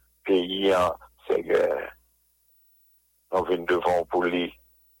dans le pays en Seigneur. Nous venons devant pour lui.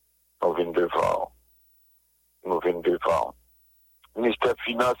 Nous venons devant. Nous venons devant. Ministère des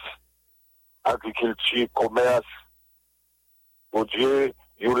Finances, Agriculture, Commerce, mon Dieu,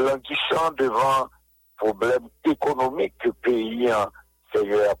 il y a languissant devant problème économique que le pays en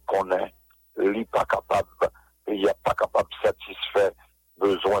Seigneur connaît. Il n'est pas capable, il n'est pas capable de satisfaire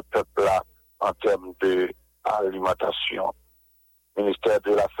besoin peuple là en termes d'alimentation. Ministère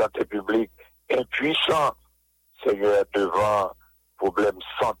de la Santé publique, impuissant, Seigneur, devant problème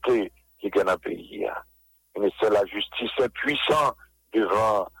santé qui est dans le pays. Ministère de la Justice, impuissant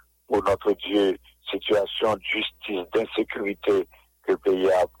devant, pour notre Dieu, situation de justice, d'insécurité que le pays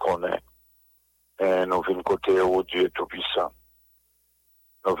connaît. Et nous venons côté au Dieu Tout-Puissant.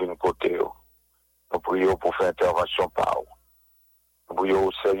 Nous venons côté au. Nous prions pour faire intervention par où. Nous prions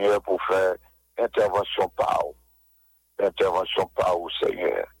au Seigneur pour faire intervention par où. Intervention par où,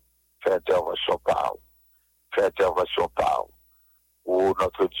 Seigneur. Fais intervention par où. Fais intervention par où. Où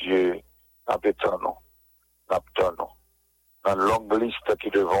notre Dieu, n'appétons-nous. N'appétons-nous. Dans une longue liste qui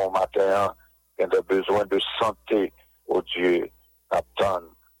devant au matin, il y a des besoins de santé, au Dieu,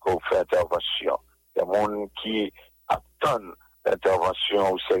 attendent qu'on fait intervention. Il y a des gens qui attendent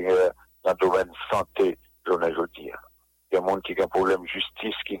l'intervention au Seigneur dans le domaine de santé, je ne dis. Il y a des gens qui ont un problème de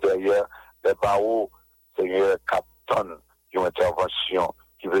justice qui derrière les barreaux, Seigneur, qui attendent une intervention,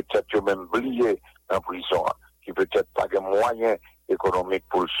 qui peut-être même oublier en prison, qui peut-être pas de moyens économiques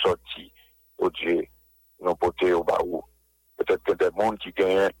pour le sortir, au Dieu, nous porter au barreau. Peut-être que des gens qui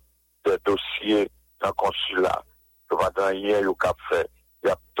gagnent des dossiers dans le consulat, que va gagner au cap fait, il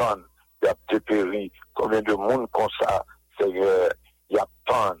y a tant, il y a dépéri, combien de monde comme ça, Seigneur, il y a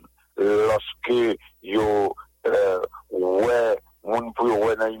tant, lorsque il y a, ouais, monde pour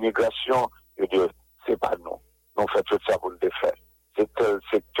ouais dans l'immigration, je dis, c'est pas nous. Nous faisons tout ça pour le défaire. C'est tel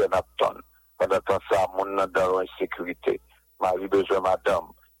secteur n'attend. Pendant ça, monde dans l'insécurité. Marie besoin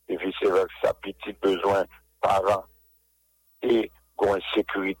madame, et vice-versa, petit besoin parents. Et qu'on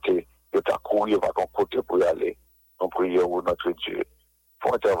insécurité, de ta courir par ton côté pour y aller. Nous prions au notre Dieu.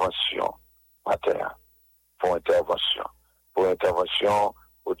 Pour intervention, matin. Pour intervention. Pour intervention,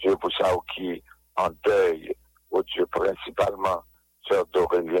 au Dieu pour ça qui en deuil, au Dieu principalement, sœur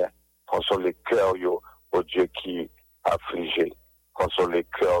d'Aurélien, console les cœurs, au Dieu qui affligé, console les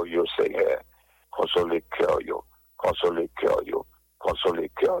cœurs, Seigneur, console les cœurs, console les cœurs, console les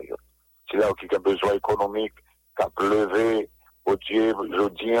cœurs. C'est là qui a besoin économique, qui a levé, au Dieu, je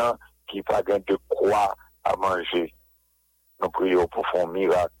dis, qui pas de quoi à manger. Nous prions pour faire un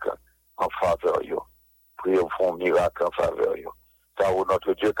miracle en faveur. Prions pour un miracle en faveur. Ça où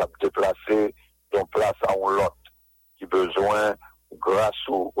notre Dieu qui a déplacé d'une place à une autre, qui a besoin, grâce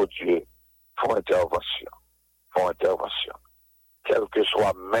au Dieu, pour intervention. Pour intervention. Quelle que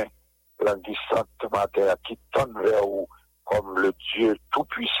soit main, languissante matin, qui tourne vers vous comme le Dieu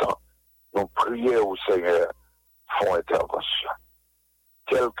tout-puissant,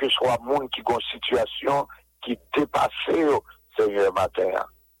 soit monde qui a une situation qui dépasse au Seigneur matin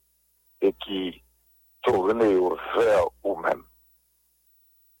et qui tourne vers vous-même,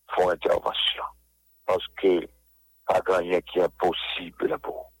 font intervention. Parce que pas rien qui est impossible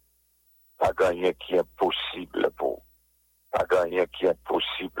pour. Pas rien qui est impossible pour. Pas rien qui est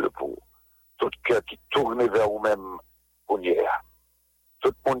impossible pour. Tout cœur qui tourne vers vous-même, on y est.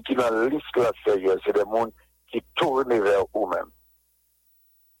 Tout le monde qui est dans la liste de la Seigneur, c'est des gens qui tournent vers vous-même.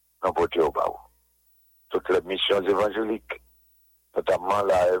 Non, pour Dieu, toutes les missions évangéliques, notamment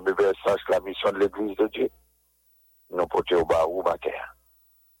la MBSH, la mission de l'Église de Dieu, non, pour Dieu,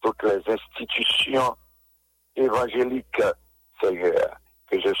 toutes les institutions évangéliques, Seigneur,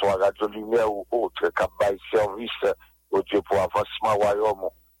 que ce soit Radio Lumière ou autre, qui baillent service au Dieu pour avancement royaume,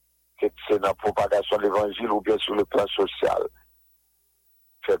 que c'est dans la propagation de l'évangile ou bien sur le plan social.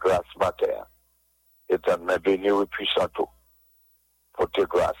 Fais grâce matin, éternel béni et puissant, pour tes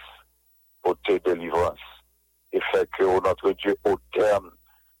grâces, pour tes délivrances, et fait que notre Dieu, au terme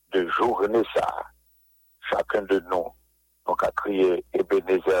de journée ça, chacun de nous, donc a crié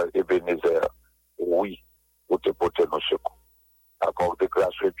Ebenezer, Ebenezer, oui, pour te porter nos secours. Accorde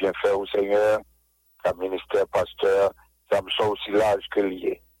grâce et bien fait au Seigneur, à ministère pasteur, ça me semble aussi large que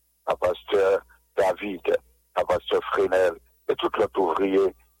lié, à pasteur David, à pasteur Fresnel, et tout l'autre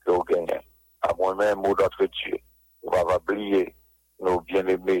ouvrier que vous gagnez. À moi-même ou notre Dieu, on va oublier nos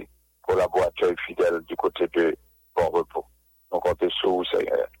bien-aimés collaborateurs fidèles du côté de bon repos. Nous comptons sur vous,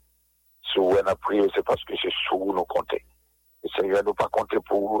 Seigneur. Si vous avez prié, c'est parce que c'est sur vous nous comptons. Le Seigneur nous pas compter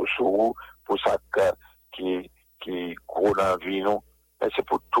sur vous, pour ça qui court dans la vie, nous, mais c'est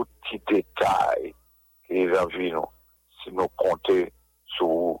pour tout petit détail qui est dans la vie, nous. Si nous comptons sur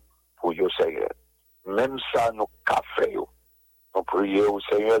vous, pour vous, Seigneur. Même ça, nous café, nous prions au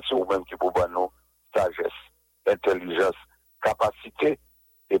Seigneur, c'est vous-même qui pouvez nous sagesse, intelligence, capacité,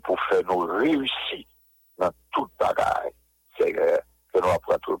 et pour faire nous réussir dans toute bagaille, Seigneur, que nous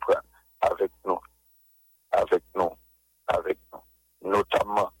apprenons tout le prendre avec nous, avec nous, avec nous.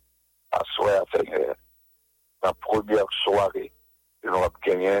 Notamment, à soir, Seigneur, la première soirée que nous avons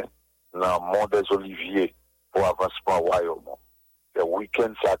gagné dans le monde des Oliviers pour avancement royaume. Le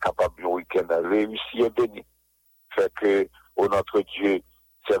week-end, c'est capable, le week-end réussi et béni. Fait que, notre Dieu,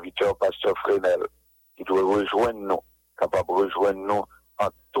 serviteur, pasteur Fresnel, qui doit rejoindre nous, capable de rejoindre nous en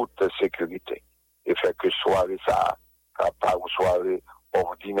toute sécurité. Et fait que soirée ça, pas une soirée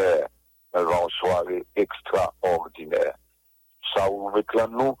ordinaire, mais une soirée extraordinaire. Ça vous mettez là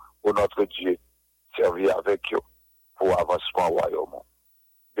nous, pour notre Dieu, servir avec eux pour avancement royaume.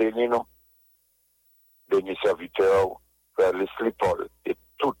 Bénis nous, bénis serviteurs, Frère Leslie Paul et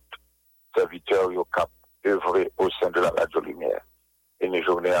tout serviteur qui cap œuvrer au sein de la Radio Lumière. Bénis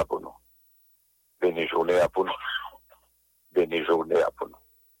journée à pour nous. Bénis journée à pour nous. Bénis journée à pour nous.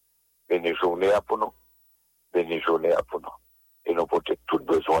 Bénis journée à pour nous. Bénis journée à pour nous. Et nous porter tout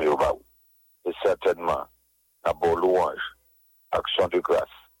besoin au bas. Et certainement, la bonne louange, action de grâce,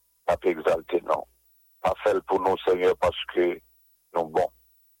 pas exalter non. Pas fait pour nous, Seigneur, parce que nous bons.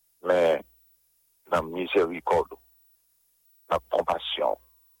 Mais, dans miséricorde, dans compassion,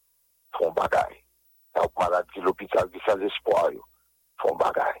 font bagaille. Dans maladie, l'hôpital qui sans espoir, font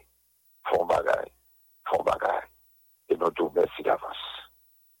bagaille. Font bagaille. Font bagaille. Et nous disons merci d'avance.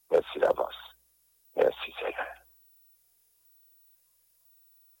 Merci d'avance. Merci, Seigneur.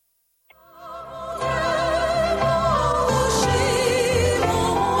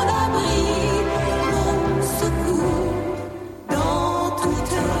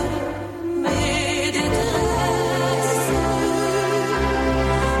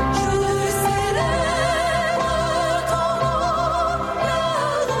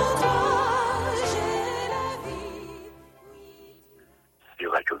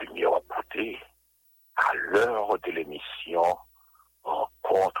 À l'heure de l'émission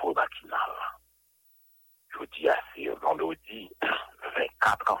Rencontre Matinale. Je dis à c'est vendredi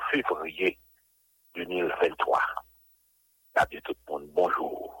 24 février 2023. La dit tout le monde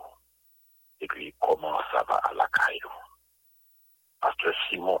bonjour. Et puis comment ça va à la caille? Pasteur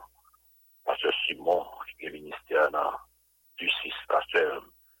Simon, qui est ministère du 6, pasteur.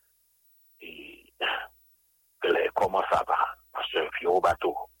 Et comment ça va? Pasteur Fio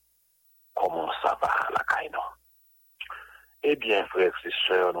Bateau. Comment ça va à la caille? Eh bien, frères et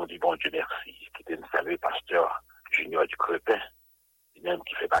sœurs, nous dit bon Dieu merci, qui était salué pasteur Junior du Crépin, lui-même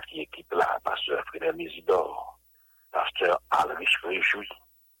qui fait partie de l'équipe là, pasteur Frédéric Mésidor, pasteur Alrich Réjoui.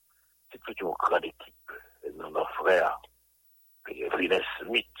 C'est toute une grande équipe. Nos frères, Vrinès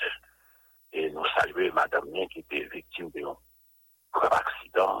Smith, et nous saluons madame Nien qui était victime d'un grave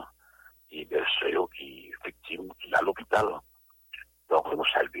accident, et belle sœur qui est victime, qui est à l'hôpital. Donc nous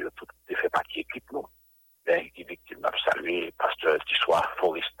saluons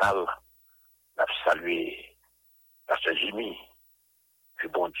que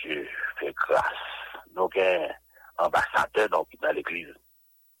bon Dieu fait grâce. Nous avons un ambassadeur dans l'église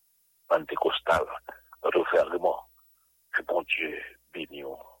pentecostale, notre frère Raymond, que bon Dieu bénisse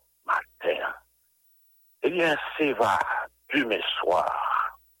matin. Eh bien, c'est va demain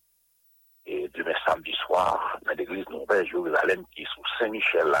soir et demain samedi soir dans l'église Nouvelle Jérusalem qui est sous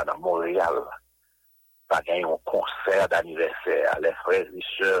Saint-Michel là dans Montréal. Pas gagné un concert d'anniversaire. Les frères et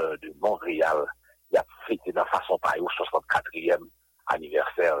sœurs de Montréal, il a fêté de façon pareille au 64e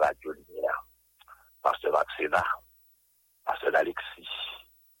anniversaire Radio Lumière. Pasteur Vaxena, Pasteur Alexis,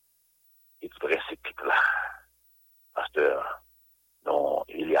 et tout le reste équipe là. Pasteur, non,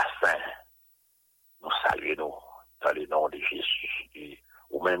 Elias Saint, nous saluons dans le nom de Jésus, et,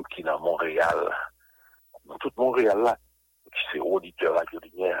 ou même qui dans Montréal, dans tout Montréal là, qui c'est auditeur Radio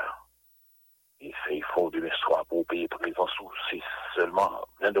Lumière. Et fait effort demain soir pour payer présence sous, c'est seulement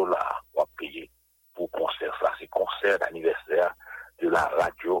 $20 pour payer pour concert. Ça, c'est concert d'anniversaire de la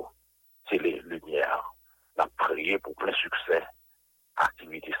radio Télé Lumière. On a prié pour plein succès.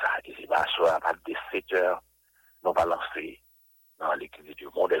 Activité ça, et c'est ma soeur à partir de 7h, nous va lancer dans l'église du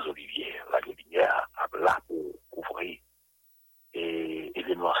Mont des Oliviers, Radio Lumière, là pour couvrir et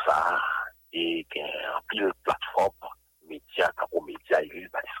événement ça, et un pile plateforme, médias, comme médias, église,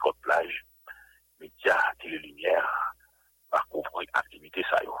 Batiscotte Plage, médias, Télé Lumière, va couvrir activité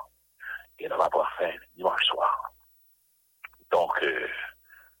ça, et on va avoir fin dimanche soir. Donc,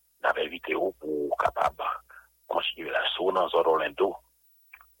 on avait invité pour capable continuer la saut dans Orlando.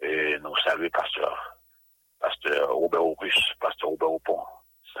 Et nous saluons Pasteur Robert Auguste, Pasteur Robert Aupont,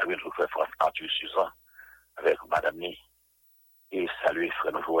 saluer notre frère François Arthur Suzanne avec Madame Ni, et saluer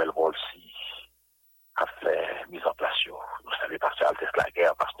frère Joël Volsi, a fait mise en place. Nous saluons Pasteur Altes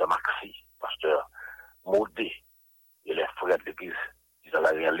Laguerre, Pasteur Maxi, Pasteur Maudé, et les frères de l'église, ils ont la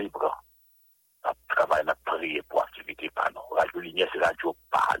rien libre. On travaille, on a prié pour activité par nous. Radio Lumière, c'est radio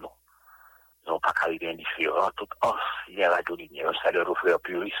par nous. Ils n'ont pas carré indifférent, tout ancien Radio Lumière. Un salut au frère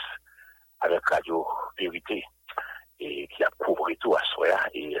Puris, avec Radio Vérité, et qui a couvert tout à soi.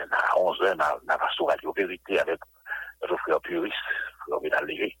 Et à 11h, on a passé Radio Vérité avec notre frère Puris, frère Bénal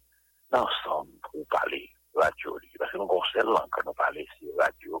Léger. Ensemble, pour parler Radio Lumière. Parce que nous avons seule langue que nous parlons sur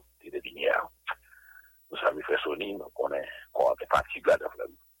Radio Télé Lumière. Nous savons frère Sony, nous connaissons encore des fatigues là,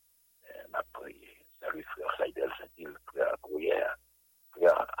 on a prié. Salut frère Saïdel Saint-Il, frère Couillère,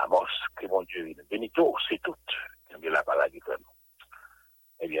 frère Amos, que mon Dieu, Benito, c'est tout. Qui la parole de nous.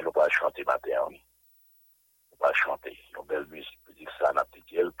 Eh bien, nous allons chanter matin, oui. Nous allons chanter une belle musique, ça, la petite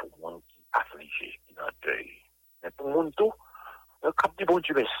gueule pour le monde qui est affligé, qui est en deuil. Mais pour le monde tout, le cap du bon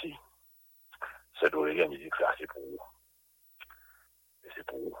Dieu, merci. C'est d'oreiller musique, ça, c'est pour vous. C'est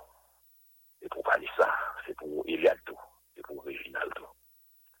pour vous. C'est pour Vanessa, c'est pour Elialdo, c'est pour Reginaldo.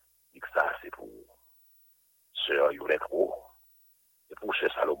 Ça, c'est pour Sœur Yolette Roux, c'est pour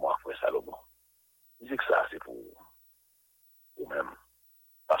Sœur Salomon, Frère Salomon. Ça, c'est pour vous-même,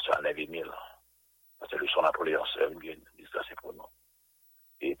 Pasteur Anne Emile, Pasteur Lucien Napoléon, Sœur Nguyen, ça, c'est pour nous.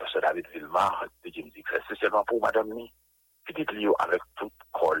 Et Pasteur David Villemar, c'est seulement pour Madame Ni, petite Lio avec tout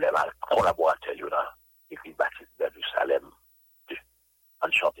collaborateur, là, écrit Baptiste Jérusalem,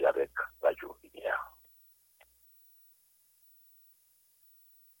 en chanter avec Radio Lumière.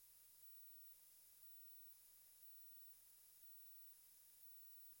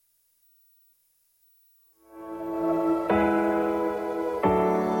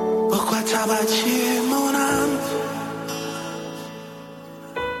 T'as battu mon âme?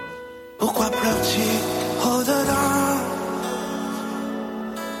 Pourquoi pleures-tu au-dedans?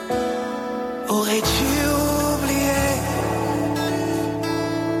 Aurais-tu oublié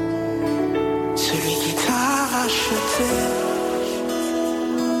celui qui t'a racheté?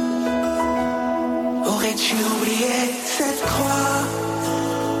 Aurais-tu oublié cette croix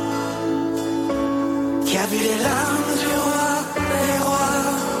qui a bu les larmes du roi des rois?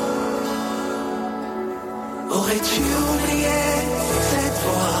 Aurais-tu oublié cette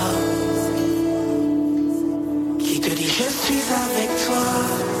voix qui te dit je suis avec toi?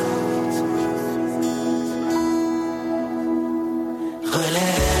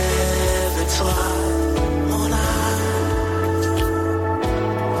 Relève-toi, mon âme.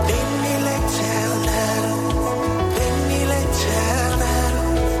 Bénis l'Éternel, bénis l'Éternel.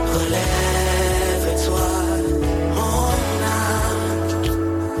 Relève-toi, mon âme.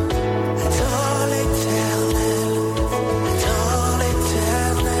 Adore l'Éternel.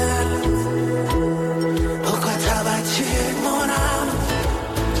 Pourquoi t'as battu mon âme?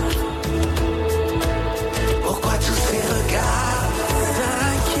 Pourquoi tous ces regards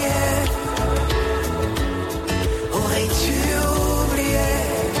inquiets? Aurais-tu oublié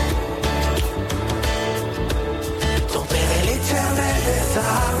ton Père est l'Éternel des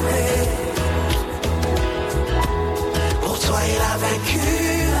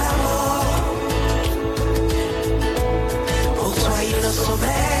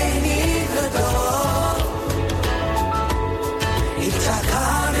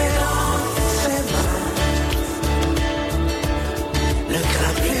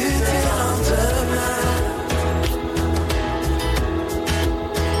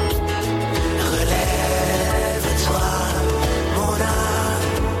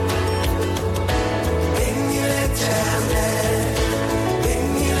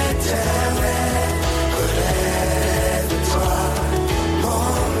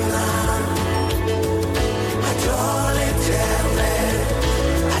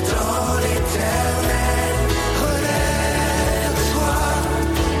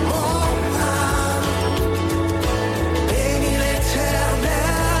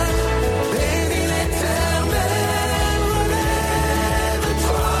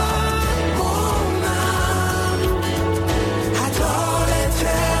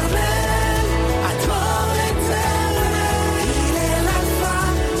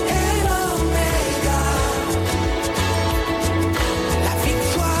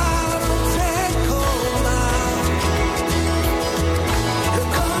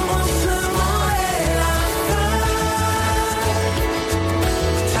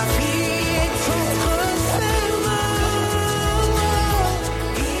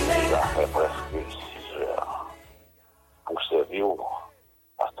presque 6 heures pour servir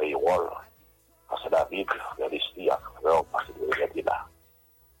Pasteur Hérol, Pasteur David, Frère Leslie, Pasteur de là.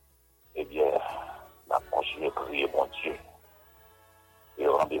 Eh bien, on a continué à prier mon Dieu. Et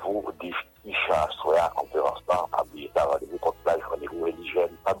rendez-vous d'Isha, soit à la conférence là, pas oublier, rendez-vous contre plage, rendez-vous religieux,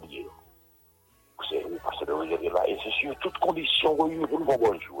 pas oublier. Vous savez, Pasteur de regarder là. Et c'est sur toutes conditions réunies pour une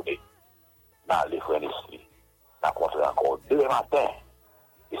bonne journée. Dans les frères Leslie, on a rencontré encore demain matin.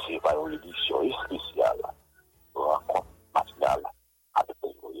 Et c'est pas une édition spéciale. Rencontre matinale avec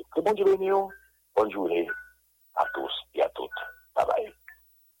les très bonne journée. Bonne journée à tous et à toutes. Bye bye.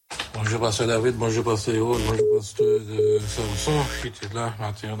 Bonjour Pasteur David, bonjour Pasteur Hérol, bonjour Pasteur Samson. J'étais là,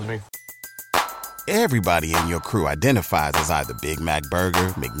 matin de Everybody in your crew identifies as either Big Mac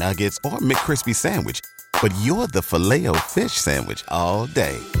Burger, McNuggets, or McCrispy Sandwich. But you're the Filet-O-Fish Sandwich all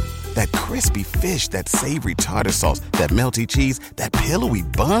day. That crispy fish, that savory tartar sauce, that melty cheese, that pillowy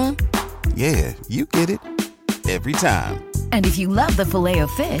bun. Yeah, you get it. Every time. And if you love the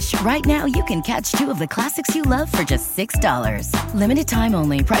Filet-O-Fish, right now you can catch 2 of the classics you love for just $6. Limited time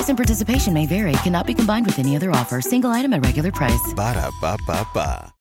only. Price and participation may vary. Cannot be combined with any other offer. Single item at regular price. Ba-da-ba-ba-ba.